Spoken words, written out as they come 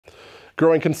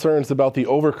Growing concerns about the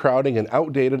overcrowding and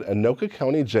outdated Anoka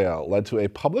County Jail led to a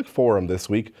public forum this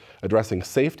week addressing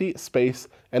safety, space,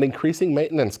 and increasing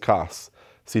maintenance costs.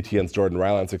 CTN's Jordan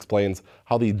Rylance explains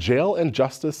how the jail and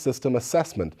justice system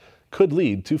assessment could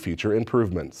lead to future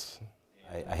improvements.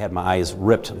 I had my eyes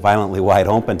ripped violently wide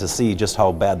open to see just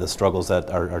how bad the struggles that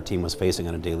our team was facing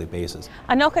on a daily basis.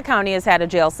 Anoka County has had a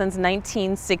jail since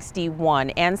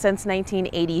 1961, and since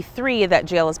 1983 that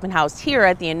jail has been housed here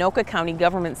at the Anoka County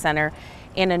Government Center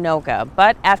in Anoka.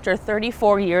 But after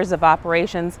 34 years of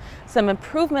operations, some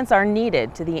improvements are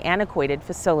needed to the antiquated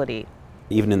facility.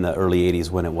 Even in the early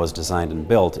 80s when it was designed and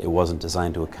built, it wasn't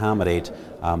designed to accommodate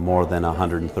more than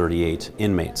 138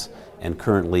 inmates. And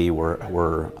currently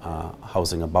we're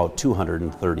housing about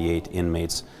 238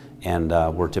 inmates, and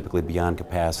we're typically beyond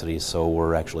capacity, so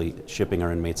we're actually shipping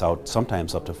our inmates out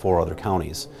sometimes up to 4 other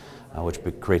counties, which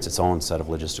creates its own set of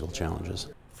logistical challenges.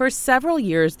 For several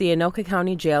years, the Anoka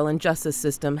County Jail and Justice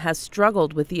System has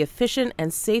struggled with the efficient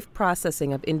and safe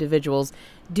processing of individuals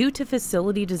due to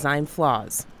facility design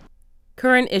flaws.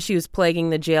 Current issues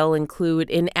plaguing the jail include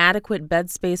inadequate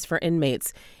bed space for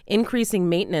inmates, increasing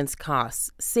maintenance costs,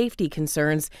 safety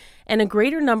concerns, and a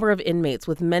greater number of inmates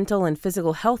with mental and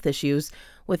physical health issues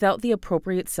without the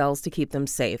appropriate cells to keep them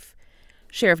safe.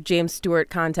 Sheriff James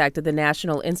Stuart contacted the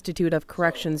National Institute of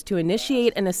Corrections to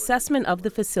initiate an assessment of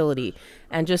the facility,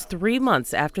 and just 3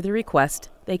 months after the request,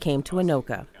 they came to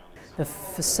Anoka. The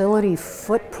facility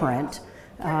footprint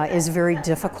is very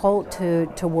difficult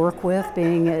to work with,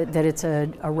 being that it's a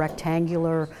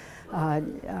rectangular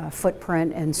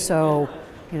footprint, and so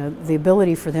the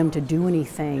ability for them to do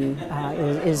anything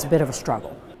is a bit of a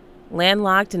struggle.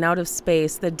 Landlocked and out of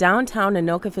space, the downtown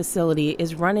Anoka facility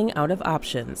is running out of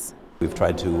options. We've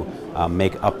tried to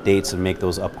make updates and make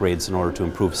those upgrades in order to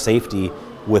improve safety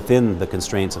within the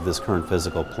constraints of this current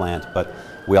physical plant, but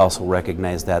we also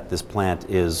recognize that this plant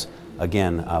is,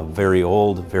 again, very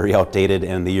old, very outdated,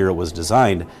 and the year it was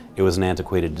designed, it was an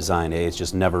antiquated design. It's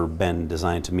just never been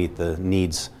designed to meet the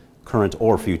needs, current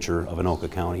or future, of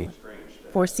Anoka County.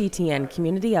 For CTN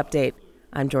Community Update,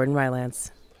 I'm Jordan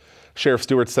Rylance. Sheriff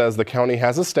Stuart says the county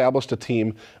has established a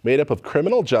team made up of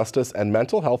criminal justice and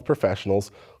mental health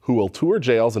professionals who will tour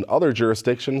jails in other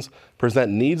jurisdictions,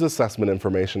 present needs assessment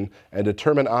information, and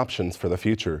determine options for the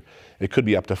future. It could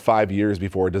be up to 5 years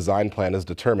before a design plan is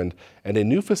determined and a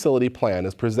new facility plan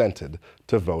is presented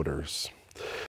to voters.